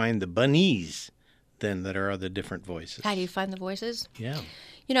find the bunnies then that are the different voices? How do you find the voices? Yeah.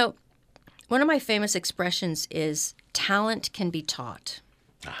 One of my famous expressions is talent can be taught.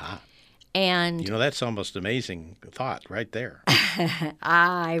 Aha. And That's almost amazing thought right there.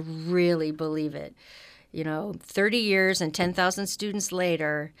 I really believe it. 30 years and 10,000 students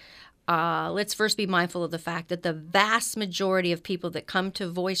later, let's first be mindful of the fact that the vast majority of people that come to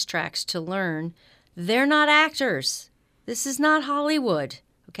Voice Tracks to learn, they're not actors. This is not Hollywood,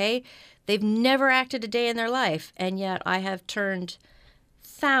 okay? They've never acted a day in their life, and yet I have turned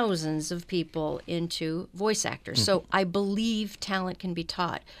thousands of people into voice actors. So I believe talent can be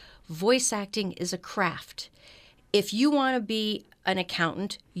taught. Voice acting is a craft. If you want to be an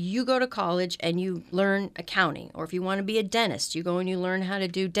accountant, you go to college and you learn accounting. Or if you want to be a dentist, you go and you learn how to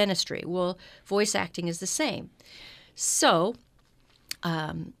do dentistry. Well, voice acting is the same. So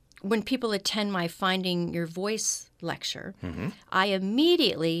when people attend my Finding Your Voice lecture, I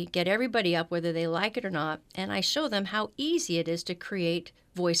immediately get everybody up, whether they like it or not, and I show them how easy it is to create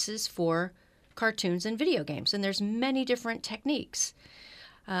voices for cartoons and video games. And there's many different techniques.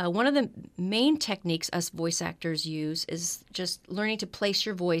 One of the main techniques us voice actors use is just learning to place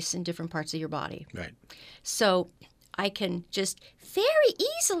your voice in different parts of your body. Right. So I can just very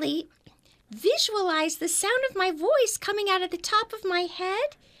easily visualize the sound of my voice coming out of the top of my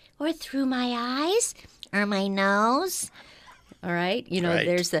head or through my eyes or my nose. All right. Right.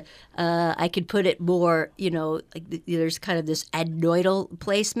 There's the, I could put it more, like there's kind of this adenoidal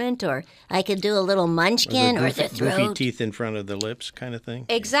placement, or I could do a little munchkin or the throat. Goofy teeth in front of the lips kind of thing.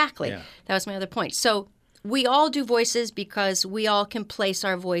 Exactly. Yeah. That was my other point. So we all do voices because we all can place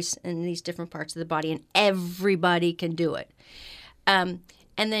our voice in these different parts of the body, and everybody can do it.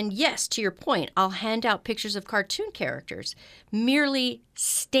 And then, yes, to your point, I'll hand out pictures of cartoon characters merely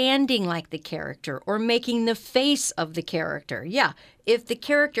standing like the character or making the face of the character. Yeah, if the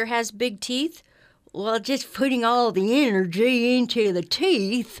character has big teeth, well, just putting all the energy into the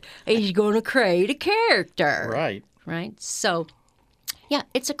teeth is going to create a character. Right. Right? So, yeah,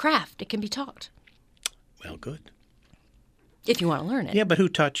 it's a craft. It can be taught Well, good. if you want to learn it. Yeah, but who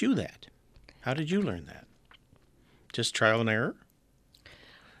taught you that? How did you learn that? Just trial and error?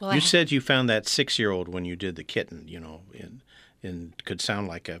 Well, You said you found that 6-year-old when you did the kitten, and could sound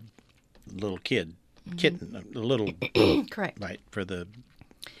like a little kitten, a little, correct. right, for the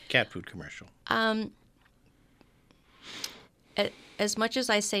cat food commercial. As much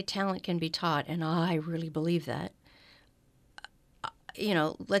as I say talent can be taught, and I really believe that,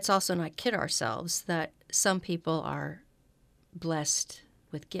 let's also not kid ourselves that some people are blessed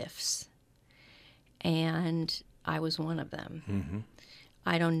with gifts. And I was one of them. Mm-hmm.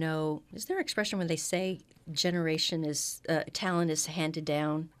 I don't know. Is there an expression when they say talent is handed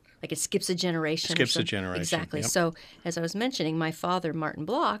down? Like it skips a generation? Skips a generation. Exactly. Yep. So as I was mentioning, my father, Martin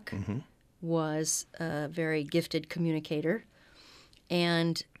Block, was a very gifted communicator.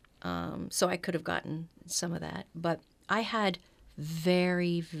 And so I could have gotten some of that. But I had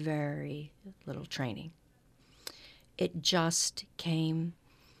very, very little training. It just came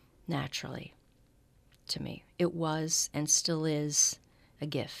naturally to me. It was and still is a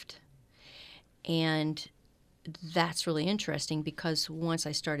gift. And that's really interesting because once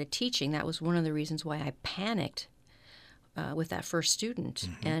I started teaching, that was one of the reasons why I panicked with that first student.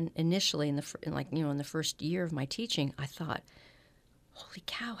 And initially, in the first year of my teaching, I thought, holy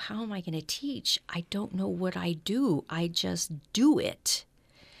cow, how am I going to teach? I don't know what I do. I just do it.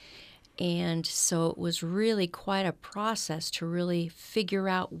 And so it was really quite a process to really figure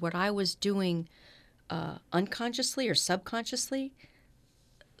out what I was doing unconsciously or subconsciously,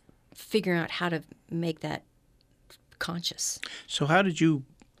 figuring out how to make that conscious. So how did you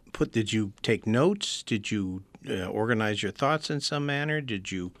take notes? Did you organize your thoughts in some manner?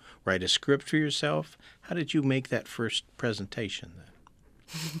 Did you write a script for yourself? How did you make that first presentation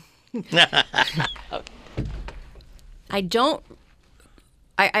then? I don't.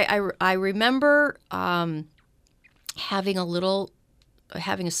 I remember having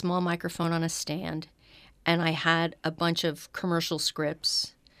a small microphone on a stand, and I had a bunch of commercial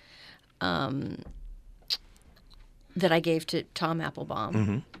scripts that I gave to Tom Applebaum.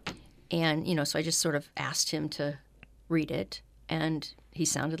 Mm-hmm. And, so I just sort of asked him to read it, and he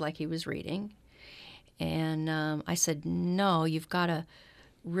sounded like he was reading. And I said, no, you've got to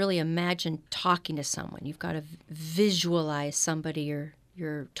really imagine talking to someone. You've got to visualize somebody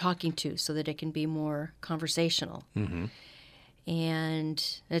you're talking to so that it can be more conversational. Mm-hmm.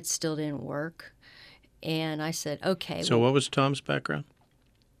 And it still didn't work. And I said, okay. So what was Tom's background?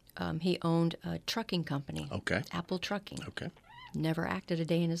 He owned a trucking company. Okay. Apple Trucking. Okay. Never acted a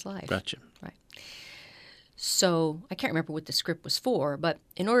day in his life. Gotcha. Right. So I can't remember what the script was for, but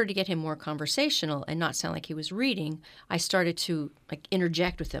in order to get him more conversational and not sound like he was reading, I started to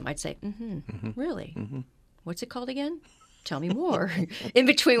interject with him. I'd say, really? Mm-hmm. What's it called again? Tell me more. In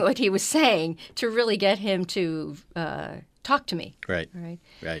between what he was saying to really get him to talk to me. Right.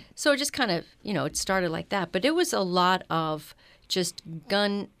 Right. So it just kind of, it started like that. But it was a lot of just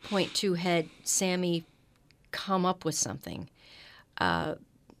gun, point to head, Sammy, come up with something. After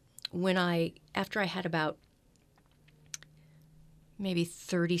I had about maybe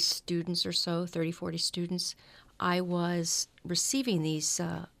 30 students or so, 30, 40 students, I was receiving these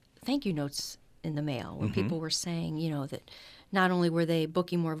thank you notes in the mail where people were saying, that not only were they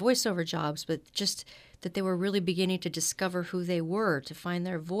booking more voiceover jobs, but just that they were really beginning to discover who they were, to find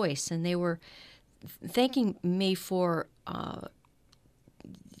their voice. And they were thanking me for,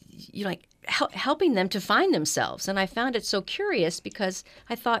 helping them to find themselves. And I found it so curious because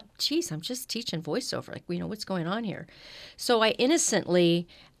I thought, geez, I'm just teaching voiceover. What's going on here? So I innocently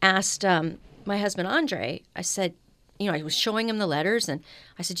asked my husband, Andre, I said, I was showing him the letters, and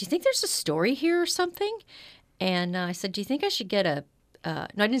I said, do you think there's a story here or something? And I said, do you think I should get a no,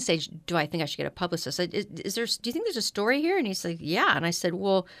 I didn't say, do I think I should get a publicist? I said, do you think there's a story here? And he's like, yeah. And I said,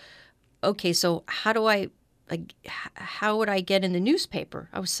 well, okay, so how would I get in the newspaper?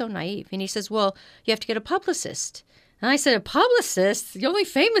 I was so naive. And he says, well, you have to get a publicist. And I said, a publicist? The only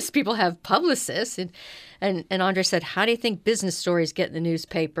famous people have publicists. And Andre said, how do you think business stories get in the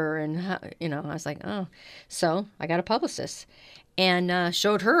newspaper? And, I was like, oh. So I got a publicist and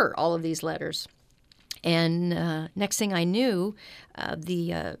showed her all of these letters. And next thing I knew,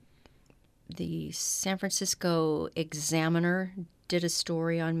 the San Francisco Examiner did a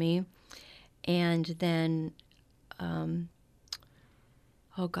story on me. And then, I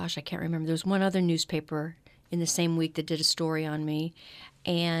can't remember. There was one other newspaper in the same week that did a story on me.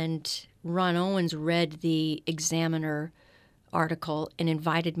 And Ron Owens read the Examiner article and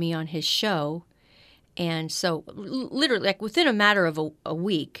invited me on his show. And so literally, within a matter of a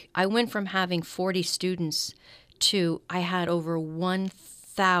week, I went from having 40 students to I had over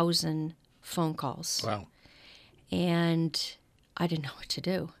 1,000 phone calls. Wow. And I didn't know what to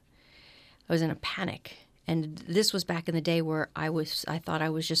do. I was in a panic. And this was back in the day where I thought I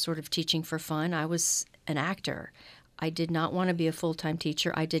was just sort of teaching for fun. I was an actor. I did not want to be a full-time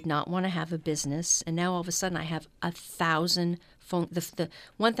teacher. I did not want to have a business. And now all of a sudden I have 1,000 the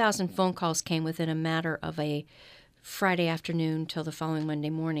 1,000 phone calls came within a matter of a Friday afternoon till the following Monday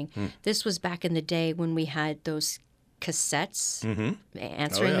morning. This was back in the day when we had those cassettes,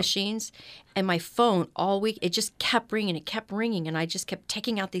 answering machines. And my phone all week, it just kept ringing. It kept ringing. And I just kept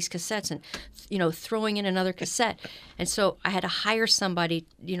taking out these cassettes and, throwing in another cassette. And so I had to hire somebody,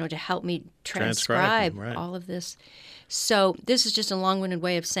 to help me transcribe right. all of this. So this is just a long-winded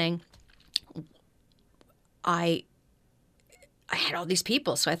way of saying I had all these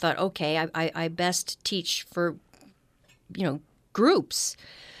people. So I thought, okay, I best teach for, groups.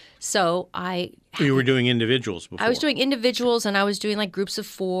 So You were doing individuals before. I was doing individuals, and I was doing groups of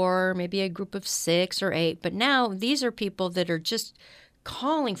 4, maybe a group of 6 or 8. But now these are people that are just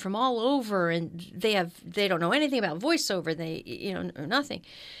calling from all over, and they don't know anything about voiceover. They know nothing.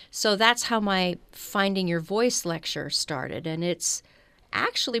 So that's how my Finding Your Voice lecture started, and it's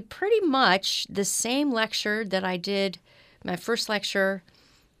actually pretty much the same lecture that I did my first lecture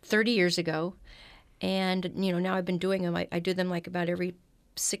 30 years ago. And, now I've been doing them. I do them about every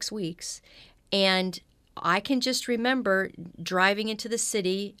 6 weeks. And I can just remember driving into the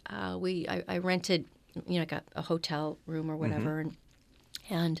city. I rented, a hotel room or whatever.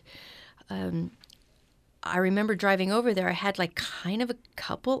 And I remember driving over there. I had kind of a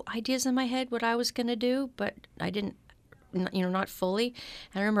couple ideas in my head what I was going to do, but I didn't not fully.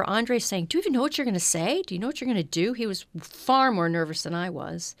 And I remember Andre saying, "Do you even know what you're going to say? Do you know what you're going to do?" He was far more nervous than I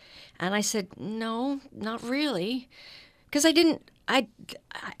was. And I said, "No, not really." Because I didn't,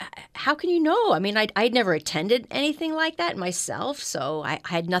 how can you know? I mean, I'd never attended anything like that myself, so I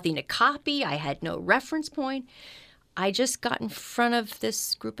had nothing to copy. I had no reference point. I just got in front of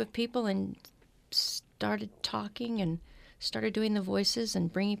this group of people and started talking and started doing the voices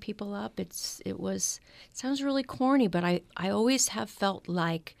and bringing people up. It sounds really corny, but I always have felt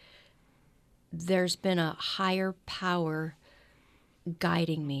like there's been a higher power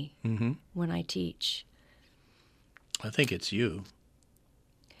guiding me when I teach. I think it's you.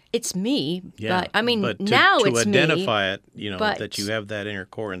 It's me, Yeah, but I mean, but now to it's me. identify it, but, that you have that inner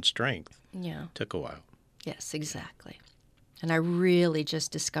core and strength, yeah, took a while. Yes, exactly. And I really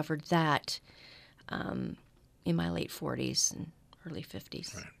just discovered that in my late 40s and early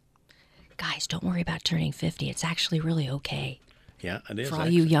 50s. Right. Guys, don't worry about turning 50. It's actually really okay. Yeah, it is. For all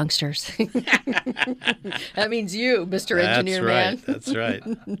you youngsters. That means you, Mr. Engineer Man. That's right.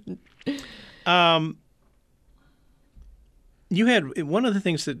 You had one of the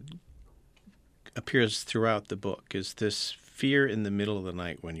things that appears throughout the book is this fear in the middle of the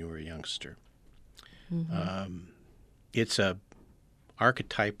night when you were a youngster. It's a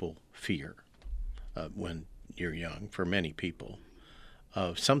archetypal fear when you're young for many people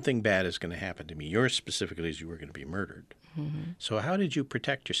of something bad is going to happen to me. Yours specifically is you were going to be murdered. So how did you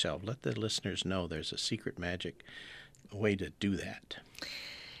protect yourself? Let the listeners know there's a secret magic way to do that.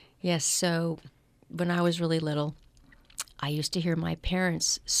 Yes, so when I was really little, I used to hear my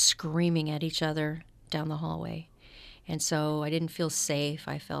parents screaming at each other down the hallway. And so I didn't feel safe.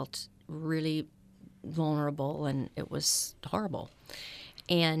 I felt really vulnerable, and it was horrible.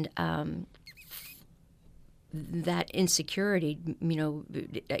 And that insecurity,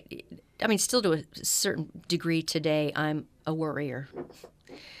 I mean, still to a certain degree today, I'm a worrier.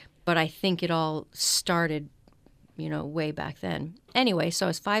 But I think it all started, way back then. Anyway, so I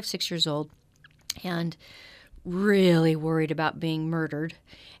was 5, 6 years old and really worried about being murdered.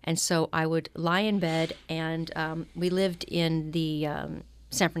 And so I would lie in bed, and we lived in the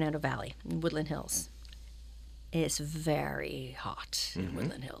San Fernando Valley, in Woodland Hills. It's very hot in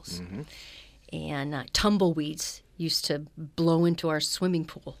Woodland Hills. And tumbleweeds used to blow into our swimming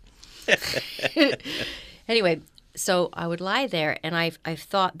pool. Anyway, so I would lie there, and I've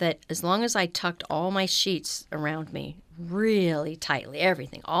thought that as long as I tucked all my sheets around me really tightly,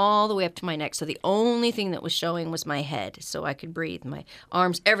 everything, all the way up to my neck, so the only thing that was showing was my head, so I could breathe, my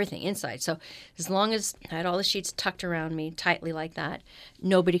arms, everything inside. So as long as I had all the sheets tucked around me tightly like that,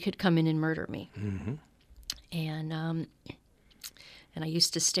 nobody could come in and murder me. And I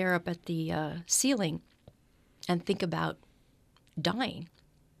used to stare up at the ceiling and think about dying.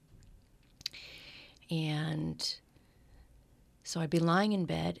 And so I'd be lying in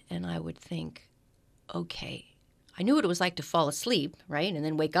bed, and I would think, okay, I knew what it was like to fall asleep, right? And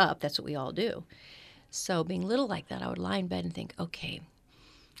then wake up. That's what we all do. So being little like that, I would lie in bed and think, okay,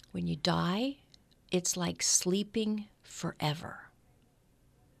 when you die, it's like sleeping forever.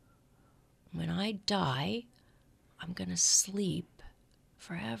 When I die, I'm going to sleep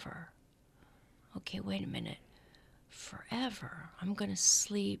forever. Okay, wait a minute. Forever. I'm going to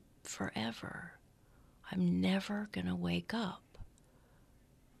sleep forever. I'm never going to wake up.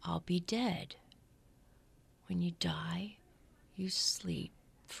 I'll be dead. When you die, you sleep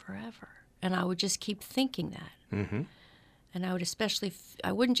forever. And I would just keep thinking that. And I would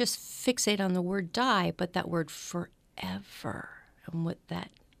I wouldn't just fixate on the word die, but that word forever and what that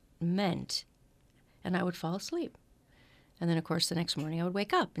meant. And I would fall asleep. And then, of course, the next morning I would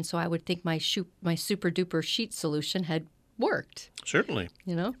wake up. And so I would think my super-duper sheet solution had worked. Certainly.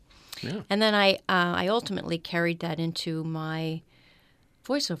 Yeah. And then I ultimately carried that into my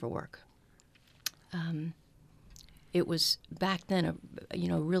voiceover work. It was back then,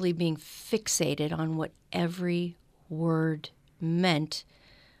 really being fixated on what every word meant.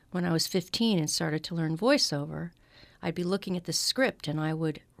 When I was 15 and started to learn voiceover, I'd be looking at the script and I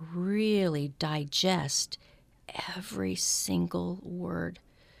would really digest every single word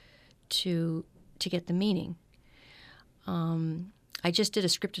to get the meaning. I just did a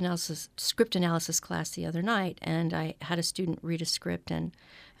script analysis class the other night, and I had a student read a script, and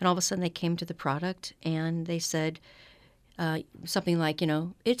all of a sudden they came to the product and they said something like,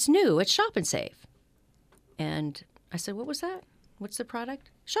 it's new, it's Shop and Save. And I said, what was that? What's the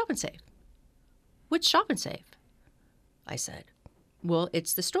product? Shop and Save. Which Shop and Save? I said, well,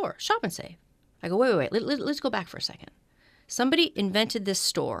 it's the store, Shop and Save. I go, wait, let's go back for a second. Somebody invented this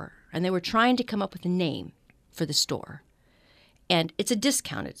store, and they were trying to come up with a name for the store. And it's a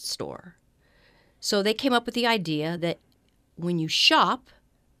discounted store. So they came up with the idea that when you shop,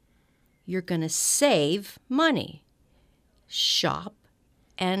 you're going to save money. Shop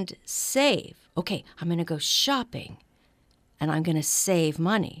and save. Okay, I'm going to go shopping and I'm going to save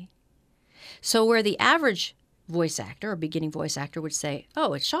money. So where the average voice actor or beginning voice actor would say,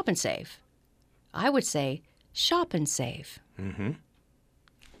 oh, it's shop and save, I would say shop and save. Mm-hmm.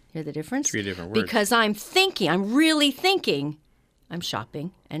 Hear the difference? 3 different words. Because I'm really thinking, I'm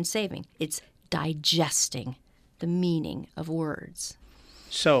shopping and saving. It's digesting the meaning of words.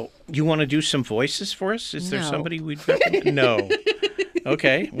 So, you want to do some voices for us? Is there No. somebody we'd recommend? No.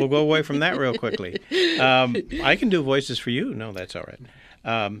 Okay, we'll go away from that real quickly. I can do voices for you. No, that's all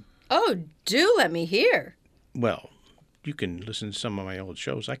right. Oh, do let me hear. Well, you can listen to some of my old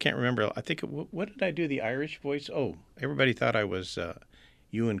shows. I can't remember. I think, what did I do? The Irish voice? Oh, everybody thought I was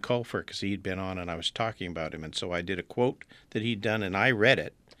Ewan Colfer because he'd been on and I was talking about him. And so I did a quote that he'd done and I read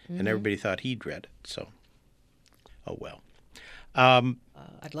it. And everybody thought he'd read it. So, oh well.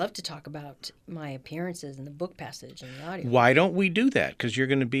 I'd love to talk about my appearances in the book passage and the audio. Why don't we do that? Because you're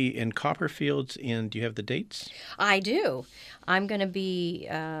going to be in Copperfields do you have the dates? I do. I'm going to be,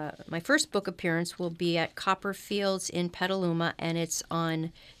 my first book appearance will be at Copperfields in Petaluma, and it's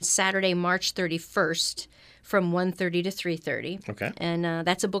on Saturday, March 31st from 1:30 to 3:30. Okay. And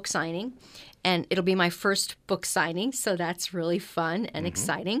that's a book signing. And it'll be my first book signing, so that's really fun and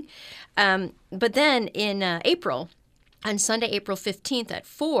exciting. But then in April, on Sunday, April 15th at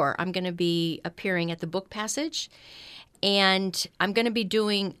 4, I'm going to be appearing at the Book Passage. And I'm going to be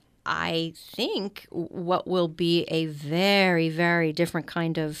doing, I think, what will be a very, very different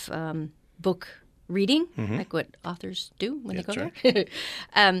kind of book reading, like what authors do when they go there.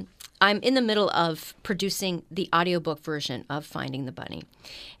 I'm in the middle of producing the audiobook version of Finding the Bunny.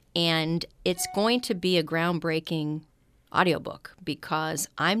 And it's going to be a groundbreaking audiobook because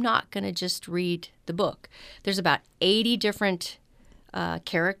I'm not going to just read the book. There's about 80 different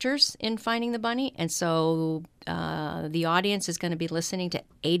characters in Finding the Bunny, and so the audience is going to be listening to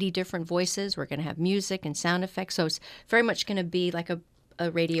 80 different voices. We're going to have music and sound effects, so it's very much going to be like a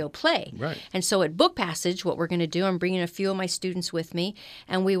radio play. Right. And so at Book Passage, what we're going to do, I'm bringing a few of my students with me,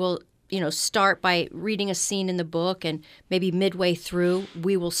 and we will start by reading a scene in the book, and maybe midway through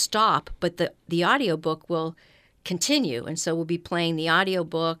we will stop, but the audiobook will continue. And so we'll be playing the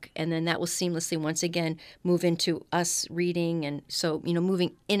audiobook, and then that will seamlessly once again move into us reading. And so,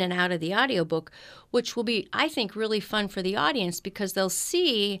 moving in and out of the audiobook, which will be, I think, really fun for the audience because they'll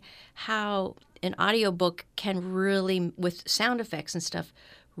see how an audiobook can really, with sound effects and stuff,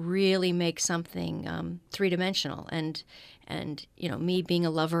 really make something three-dimensional. And me being a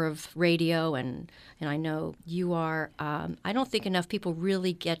lover of radio, and I know you are, I don't think enough people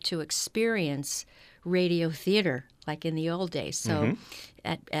really get to experience radio theater like in the old days. So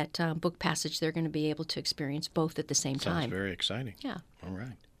at Book Passage, they're going to be able to experience both at the same time. Sounds very exciting. Yeah. All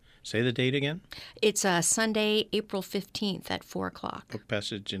right. Say the date again. It's Sunday, April 15th at 4 o'clock. Book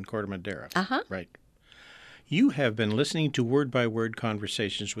Passage in Corte Madera. Uh-huh. Right. You have been listening to Word by Word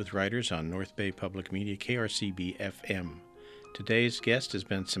Conversations with Writers on North Bay Public Media, KRCB-FM. Today's guest has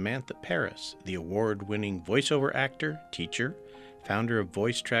been Samantha Paris, the award-winning voiceover actor, teacher, founder of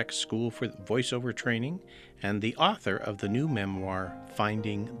Voice Track School for Voiceover Training, and the author of the new memoir,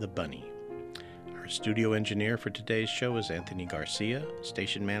 Finding the Bunny. Our studio engineer for today's show is Anthony Garcia.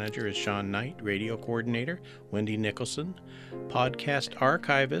 Station manager is Sean Knight. Radio coordinator, Wendy Nicholson. Podcast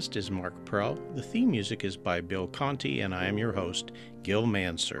archivist is Mark Pearl. The theme music is by Bill Conti, and I am your host, Gil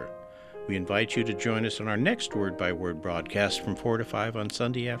Manser. We invite you to join us on our next Word by Word broadcast from 4 to 5 on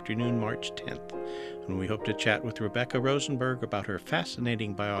Sunday afternoon, March 10th, when we hope to chat with Rebecca Rosenberg about her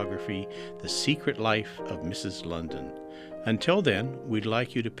fascinating biography, The Secret Life of Mrs. London. Until then, we'd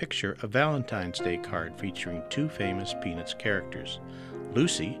like you to picture a Valentine's Day card featuring 2 famous Peanuts characters.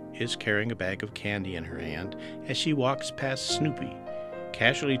 Lucy is carrying a bag of candy in her hand as she walks past Snoopy.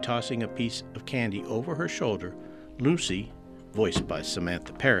 Casually tossing a piece of candy over her shoulder, Lucy, voiced by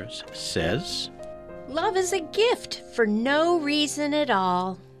Samantha Paris, says, Love is a gift for no reason at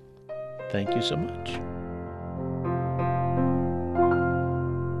all. "Thank you so much."